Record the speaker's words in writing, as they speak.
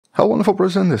Hello wonderful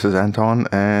person, this is Anton,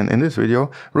 and in this video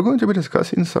we're going to be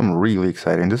discussing some really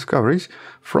exciting discoveries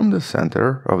from the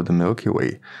center of the Milky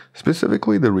Way,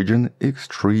 specifically the region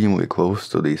extremely close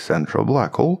to the central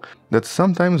black hole that's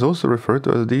sometimes also referred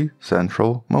to as the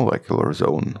central molecular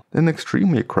zone, an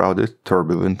extremely crowded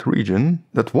turbulent region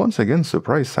that once again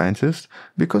surprised scientists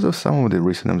because of some of the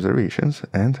recent observations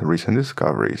and recent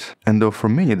discoveries. And though for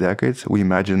many decades we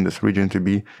imagined this region to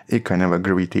be a kind of a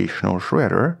gravitational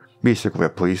shredder, basically a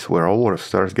place where a lot of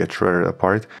stars get shredded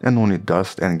apart and only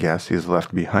dust and gas is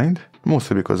left behind,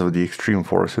 mostly because of the extreme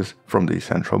forces from the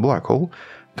central black hole,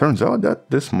 turns out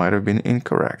that this might have been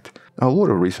incorrect. A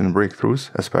lot of recent breakthroughs,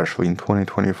 especially in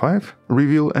 2025,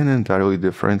 reveal an entirely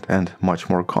different and much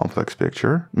more complex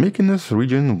picture, making this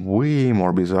region way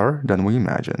more bizarre than we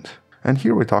imagined. And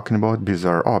here we're talking about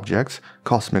bizarre objects,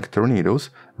 cosmic tornadoes,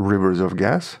 rivers of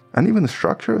gas, and even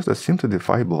structures that seem to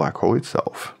defy black hole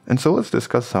itself. And so let's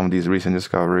discuss some of these recent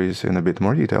discoveries in a bit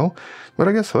more detail, but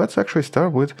I guess let's actually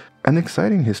start with an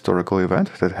exciting historical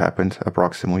event that happened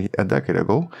approximately a decade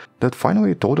ago that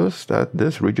finally told us that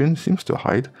this region seems to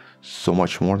hide so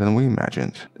much more than we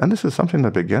imagined. And this is something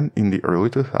that began in the early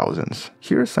 2000s.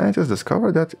 Here scientists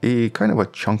discovered that a kind of a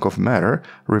chunk of matter,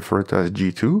 referred to as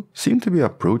G2, seemed to be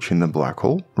approaching the black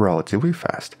hole relatively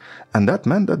fast. And that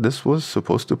meant that this was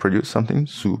supposed to produce something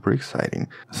super exciting.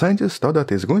 Scientists thought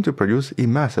that it's going to produce a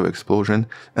massive explosion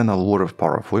and a lot of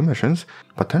powerful emissions,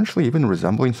 potentially even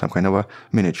resembling some kind of a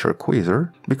miniature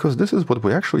quasar, because this is what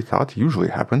we actually thought usually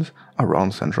happens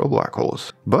around central black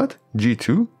holes. But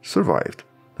G2 survived.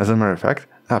 As a matter of fact,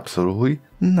 absolutely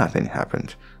nothing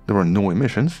happened. There were no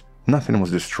emissions, nothing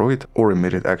was destroyed or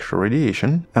emitted extra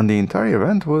radiation, and the entire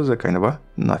event was a kind of a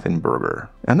nothing burger.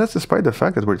 And that's despite the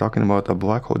fact that we're talking about a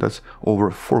black hole that's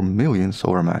over 4 million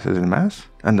solar masses in mass,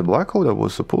 and the black hole that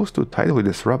was supposed to tidally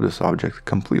disrupt this object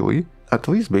completely, at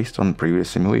least based on previous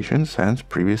simulations and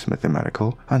previous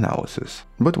mathematical analysis.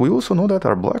 But we also know that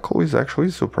our black hole is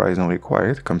actually surprisingly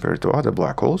quiet compared to other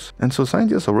black holes, and so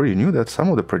scientists already knew that some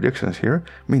of the predictions here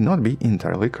may not be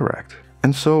entirely correct.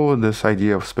 And so this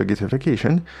idea of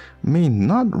spaghettification may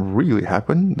not really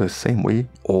happen the same way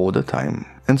all the time.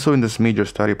 And so in this major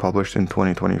study published in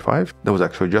 2025, that was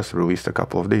actually just released a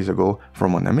couple of days ago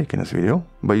from when I'm making this video,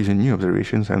 by using new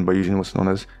observations and by using what's known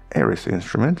as SgrA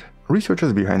instrument,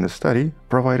 researchers behind the study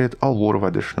provided a lot of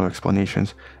additional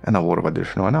explanations and a lot of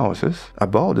additional analysis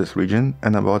about this region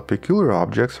and about peculiar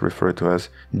objects referred to as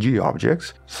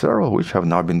G-objects, several of which have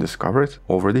now been discovered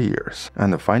over the years.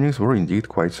 And the findings were indeed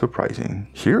quite surprising.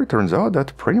 Here it turns out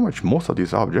that pretty much most of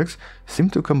these objects seem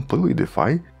to completely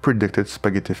defy predicted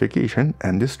spaghettification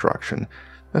and destruction,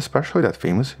 especially that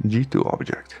famous G2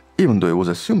 object. Even though it was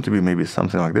assumed to be maybe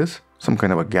something like this, some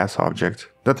kind of a gas object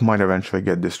that might eventually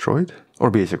get destroyed, or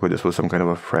basically this was some kind of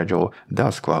a fragile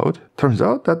dust cloud, turns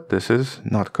out that this is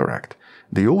not correct.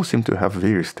 They all seem to have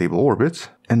very stable orbits,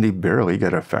 and they barely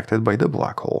get affected by the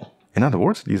black hole. In other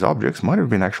words, these objects might have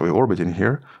been actually orbiting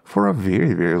here for a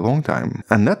very long time.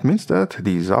 And that means that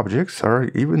these objects are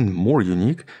even more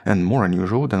unique and more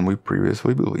unusual than we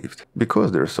previously believed.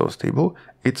 Because they're so stable,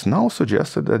 it's now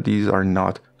suggested that these are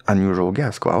not unusual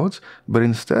gas clouds, but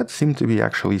instead seem to be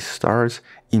actually stars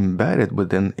embedded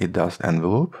within a dust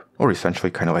envelope, or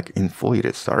essentially kind of like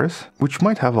inflated stars, which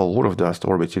might have a lot of dust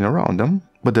orbiting around them,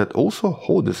 but that also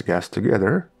hold this gas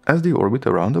together as they orbit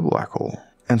around the black hole.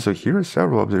 And so here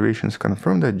several observations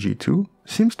confirm that G2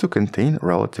 seems to contain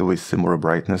relatively similar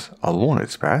brightness along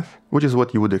its path, which is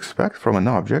what you would expect from an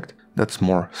object that's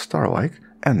more star-like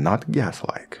and not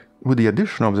gas-like. With the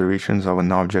additional observations of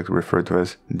an object referred to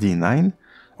as D9,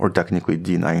 or technically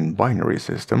D9 binary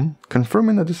system,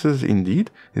 confirming that this is indeed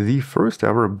the first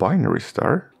ever binary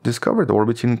star discovered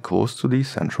orbiting close to the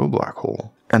central black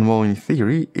hole. And while in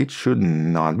theory it should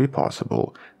not be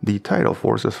possible, the tidal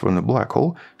forces from the black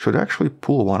hole should actually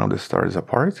pull one of the stars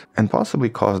apart and possibly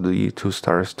cause the two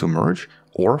stars to merge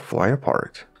or fly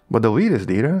apart. But the latest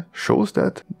data shows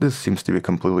that this seems to be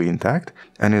completely intact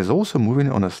and is also moving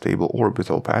on a stable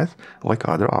orbital path like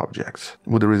other objects,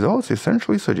 with the results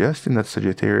essentially suggesting that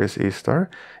Sagittarius A star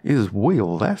is way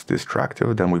less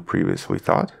destructive than we previously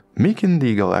thought, making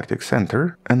the galactic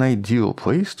center an ideal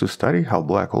place to study how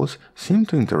black holes seem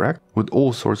to interact with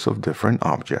all sorts of different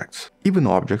objects. Even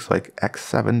objects like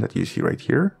X7 that you see right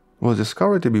here, was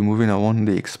discovered to be moving along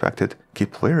the expected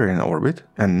Keplerian orbit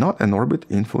and not an orbit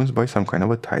influenced by some kind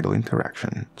of a tidal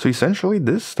interaction. So essentially,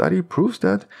 this study proves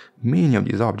that many of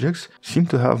these objects seem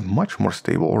to have much more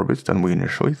stable orbits than we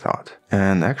initially thought,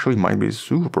 and actually might be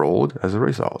super old as a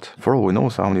result. For all we know,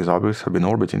 some of these objects have been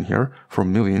orbiting here for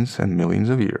millions and millions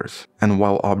of years. And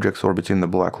while objects orbiting the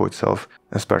black hole itself,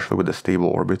 especially with a stable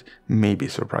orbit, may be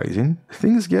surprising,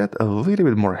 things get a little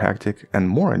bit more hectic and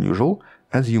more unusual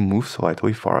as you move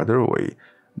slightly farther away.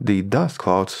 The dust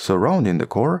clouds surrounding the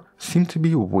core seem to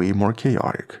be way more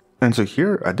chaotic. And so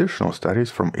here, additional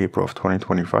studies from April of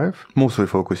 2025, mostly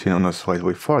focusing on a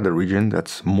slightly farther region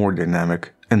that's more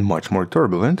dynamic and much more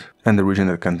turbulent, and the region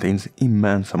that contains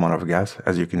immense amount of gas,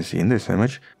 as you can see in this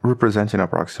image, representing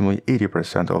approximately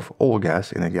 80% of all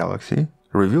gas in a galaxy,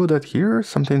 reveal that here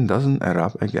something doesn't add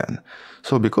up again.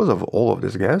 So because of all of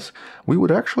this gas, we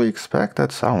would actually expect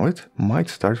that some of it might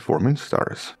start forming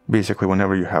stars. Basically,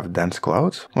 whenever you have dense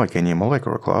clouds, like any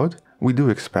molecular cloud, we do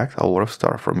expect a lot of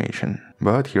star formation.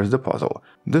 But here's the puzzle.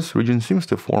 This region seems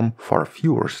to form far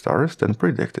fewer stars than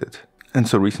predicted. And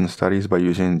so recent studies by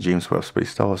using James Webb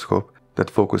Space Telescope that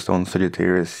focused on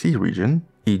Sagittarius C region,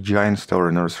 a giant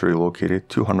stellar nursery located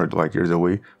 200 light-years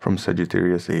away from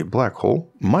Sagittarius A black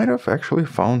hole, might have actually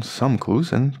found some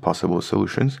clues and possible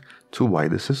solutions to why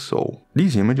this is so.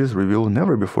 These images reveal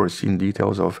never-before-seen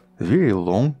details of very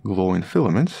long, glowing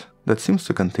filaments that seems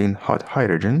to contain hot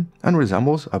hydrogen and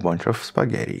resembles a bunch of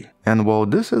spaghetti. And while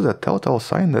this is a telltale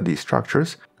sign that these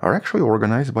structures are actually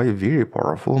organized by very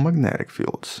powerful magnetic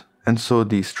fields. And so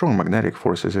the strong magnetic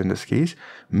forces in this case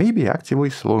may be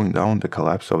actively slowing down the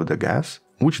collapse of the gas,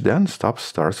 which then stops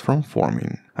stars from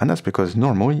forming. And that's because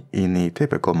normally, in a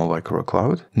typical molecular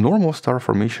cloud, normal star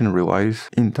formation relies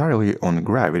entirely on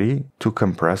gravity to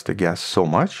compress the gas so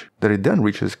much that it then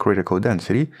reaches critical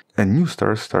density and new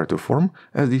stars start to form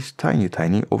as these tiny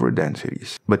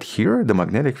overdensities. But here, the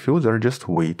magnetic fields are just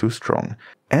way too strong.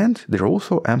 And they're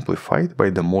also amplified by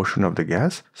the motion of the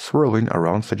gas swirling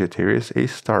around Sagittarius A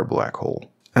star black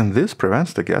hole. And this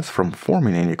prevents the gas from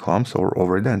forming any clumps or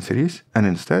overdensities and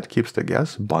instead keeps the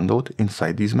gas bundled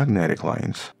inside these magnetic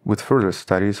lines. With further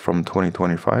studies from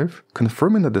 2025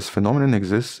 confirming that this phenomenon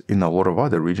exists in a lot of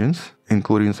other regions,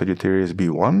 including Sagittarius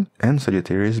B1 and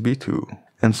Sagittarius B2.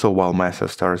 And so while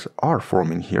massive stars are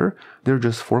forming here, they're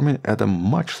just forming at a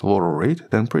much slower rate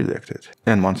than predicted.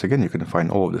 And once again, you can find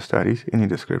all of the studies in the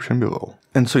description below.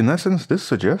 And so in essence, this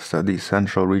suggests that the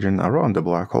central region around the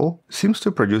black hole seems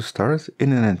to produce stars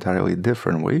in an entirely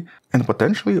different way and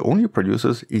potentially only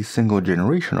produces a single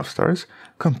generation of stars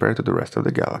compared to the rest of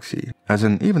the galaxy. As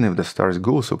in, even if the stars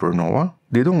go supernova,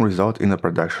 they don't result in the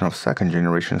production of second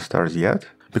generation stars yet,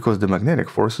 because the magnetic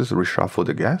forces reshuffle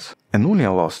the gas and only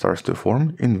allow stars to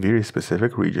form in very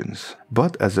specific regions.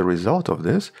 But as a result of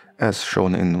this, as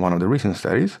shown in one of the recent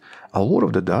studies, a lot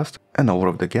of the dust and a lot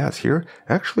of the gas here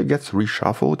actually gets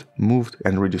reshuffled, moved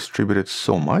and redistributed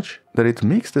so much that it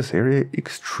makes this area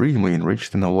extremely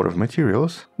enriched in a lot of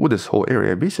materials, with this whole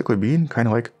area basically being kind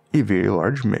of like a very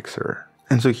large mixer.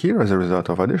 And so here, as a result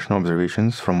of additional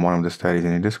observations from one of the studies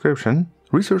in the description,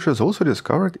 researchers also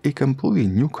discovered a completely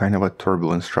new kind of a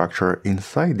turbulent structure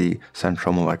inside the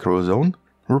central molecular zone,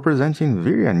 representing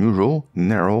very unusual,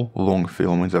 narrow, long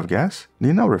filaments of gas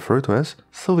they now refer to as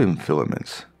slim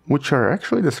filaments, which are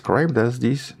actually described as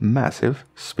these massive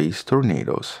space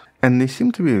tornadoes. And they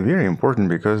seem to be very important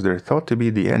because they're thought to be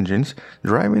the engines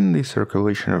driving the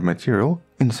circulation of material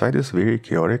inside this very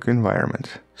chaotic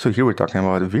environment. So here we're talking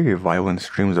about very violent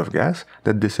streams of gas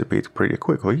that dissipate pretty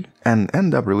quickly and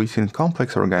end up releasing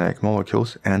complex organic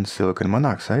molecules and silicon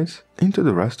monoxides into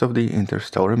the rest of the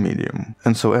interstellar medium.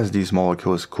 And so as these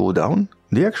molecules cool down,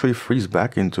 they actually freeze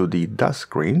back into the dust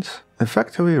grains,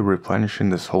 effectively replenishing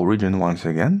this whole region once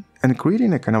again and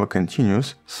creating a kind of a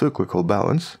continuous cyclical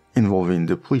balance involving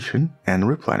depletion and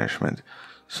replenishment.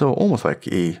 So almost like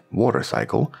a water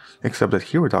cycle, except that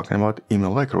here we're talking about a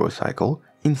molecular cycle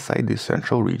inside this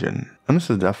central region. And this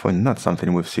is definitely not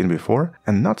something we've seen before,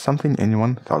 and not something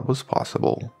anyone thought was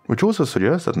possible. Which also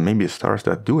suggests that maybe stars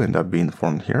that do end up being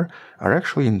formed here are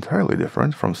actually entirely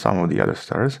different from some of the other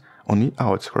stars on the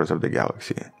outskirts of the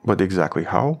galaxy. But exactly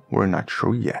how, we're not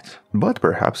sure yet. But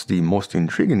perhaps the most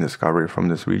intriguing discovery from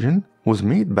this region was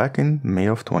made back in May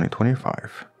of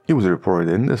 2025. It was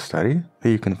reported in this study that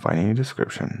you can find in the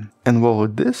description. And while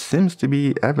this seems to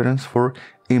be evidence for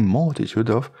a multitude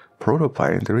of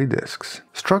protoplanetary disks,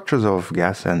 structures of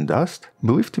gas and dust,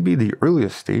 believed to be the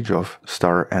earliest stage of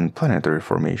star and planetary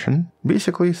formation,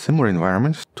 basically similar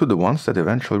environments to the ones that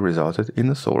eventually resulted in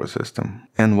the solar system.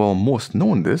 And while most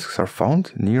known disks are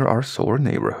found near our solar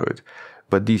neighborhood,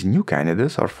 But these new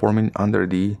candidates are forming under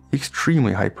the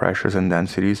extremely high pressures and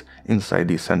densities inside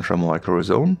the central molecular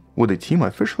zone, with the team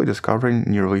officially discovering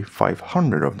nearly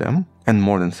 500 of them, and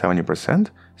more than 70%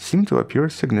 seem to appear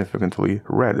significantly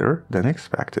redder than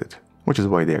expected, which is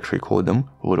why they actually call them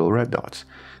little red dots.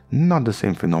 Not the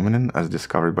same phenomenon as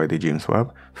discovered by the James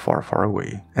Webb far, far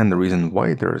away. And the reason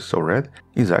why they're so red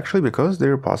is actually because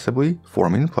they're possibly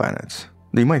forming planets.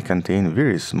 They might contain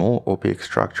very small opaque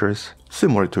structures,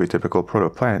 similar to a typical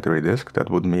protoplanetary disk that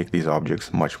would make these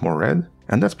objects much more red,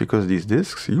 and that's because these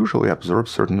disks usually absorb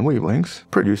certain wavelengths,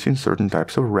 producing certain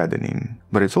types of reddening.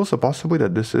 But it's also possible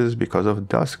that this is because of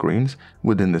dust grains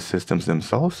within the systems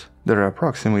themselves that are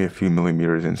approximately a few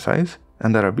millimeters in size,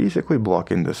 and that are basically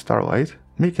blocking the starlight,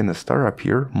 making the star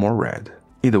appear more red.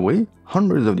 Either way,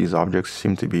 hundreds of these objects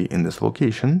seem to be in this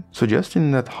location,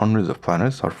 suggesting that hundreds of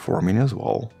planets are forming as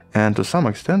well. And to some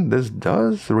extent, this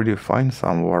does redefine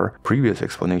some of our previous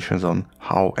explanations on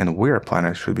how and where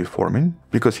planets should be forming,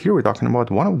 because here we're talking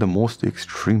about one of the most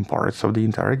extreme parts of the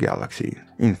entire galaxy.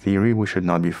 In theory, we should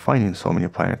not be finding so many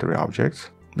planetary objects,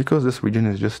 because this region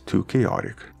is just too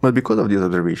chaotic. But because of these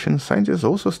observations, scientists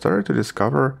also started to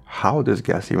discover how this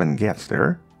gas even gets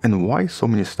there, and why so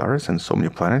many stars and so many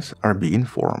planets are being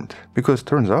formed. Because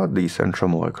turns out the central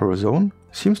molecular zone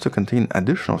seems to contain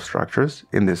additional structures,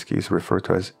 in this case referred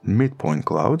to as midpoint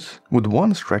clouds, with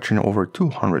one stretching over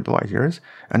 200 light years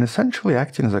and essentially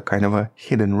acting as a kind of a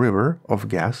hidden river of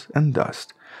gas and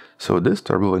dust. So this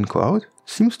turbulent cloud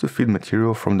seems to feed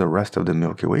material from the rest of the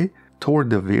Milky Way toward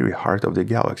the very heart of the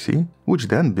galaxy, which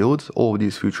then builds all of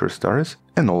these future stars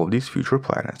and all of these future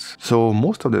planets. So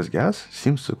most of this gas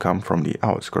seems to come from the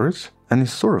outskirts and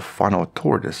is sort of funneled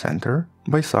toward the center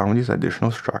by some of these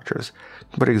additional structures.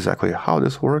 But exactly how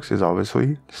this works is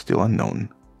obviously still unknown.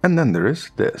 And then there is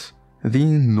this, the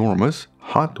enormous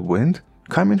hot wind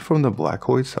coming from the black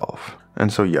hole itself.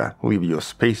 And so yeah, leave your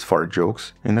space fart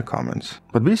jokes in the comments.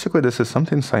 But basically this is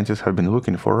something scientists have been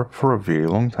looking for a very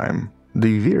long time.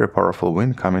 The very powerful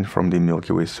wind coming from the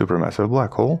Milky Way supermassive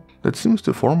black hole that seems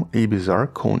to form a bizarre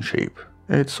cone shape.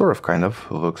 It sort of kind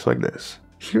of looks like this.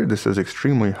 Here this is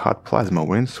extremely hot plasma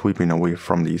wind sweeping away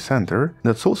from the center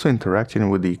that's also interacting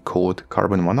with the cold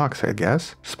carbon monoxide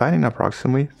gas spanning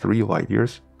approximately 3 light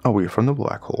years away from the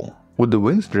black hole. With the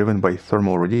winds driven by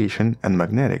thermal radiation and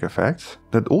magnetic effects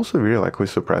that also very likely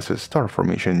suppresses star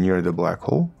formation near the black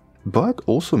hole, but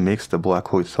also makes the black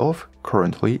hole itself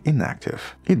currently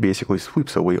inactive. It basically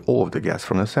sweeps away all of the gas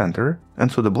from the center,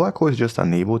 and so the black hole is just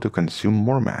unable to consume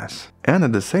more mass. And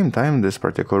at the same time, this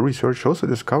particular research also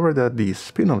discovered that the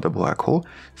spin of the black hole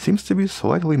seems to be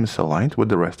slightly misaligned with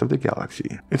the rest of the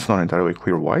galaxy. It's not entirely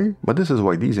clear why, but this is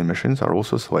why these emissions are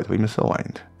also slightly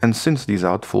misaligned. And since these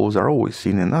outflows are always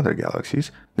seen in other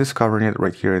galaxies, discovering it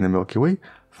right here in the Milky Way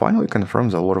finally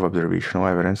confirms a lot of observational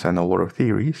evidence and a lot of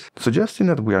theories, suggesting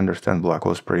that we understand black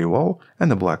holes pretty well, and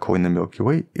the black hole in the Milky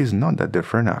Way is not that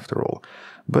different after all.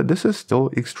 But this is still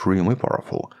extremely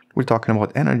powerful. We're talking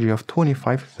about energy of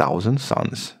 25,000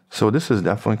 suns. So this is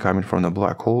definitely coming from the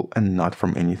black hole and not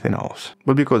from anything else.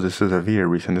 But because this is a very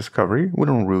recent discovery, we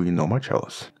don't really know much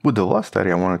else. With the last study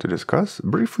I wanted to discuss,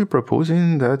 briefly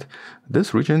proposing that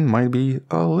this region might be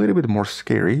a little bit more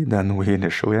scary than we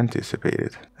initially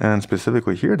anticipated. And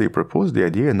specifically here they proposed the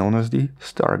idea known as the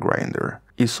star grinder.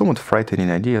 A somewhat frightening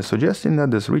idea suggesting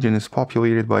that this region is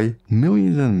populated by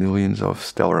millions and millions of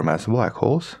stellar mass black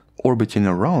holes orbiting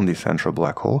around the central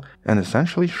black hole and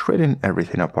essentially shredding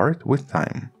everything apart with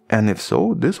time. And if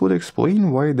so, this would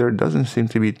explain why there doesn't seem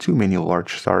to be too many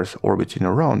large stars orbiting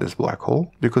around this black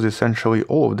hole, because essentially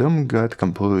all of them got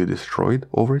completely destroyed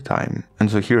over time. And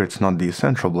so here it's not the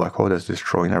central black hole that's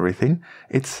destroying everything,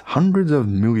 it's hundreds of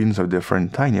millions of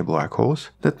different tiny black holes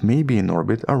that may be in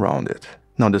orbit around it.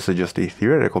 Now this is just a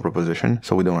theoretical proposition,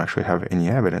 so we don't actually have any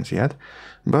evidence yet,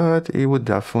 but it would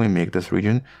definitely make this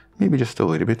region maybe just a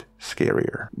little bit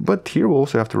scarier. But here we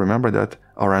also have to remember that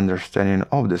our understanding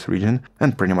of this region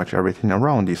and pretty much everything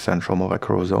around the central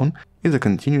molecular zone is a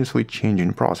continuously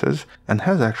changing process and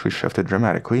has actually shifted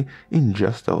dramatically in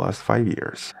just the last 5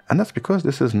 years. And that's because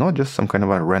this is not just some kind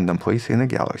of a random place in a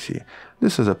galaxy.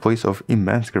 This is a place of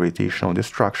immense gravitational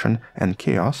destruction and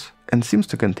chaos, and seems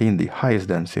to contain the highest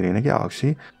density in a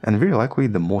galaxy, and very likely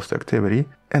the most activity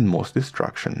and most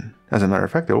destruction. As a matter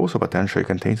of fact, it also potentially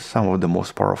contains some of the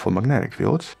most powerful magnetic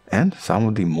fields and some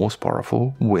of the most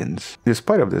powerful winds.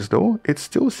 Despite of this though, it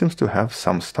still seems to have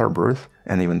some star birth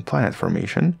and even planet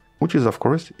formation, which is of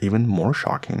course even more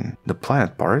shocking. The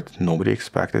planet part nobody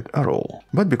expected at all.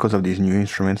 But because of these new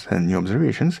instruments and new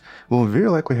observations, we'll very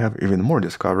likely have even more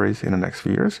discoveries in the next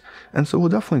few years, and so we'll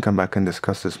definitely come back and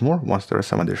discuss this more once there are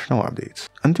some additional updates.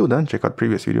 Until then, check out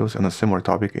previous videos on a similar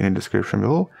topic in the description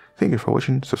below. Thank you for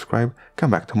watching, subscribe,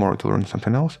 come back tomorrow to learn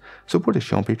something else, support this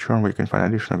channel on Patreon where you can find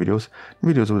additional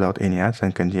videos without any ads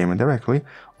and can DM me directly,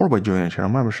 or by joining a channel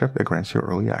membership that grants you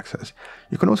early access.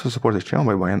 You can also support this channel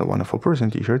by buying the Wonderful Person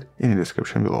t-shirt in the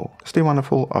description below. Stay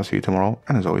wonderful, I'll see you tomorrow,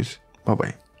 and as always, bye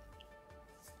bye.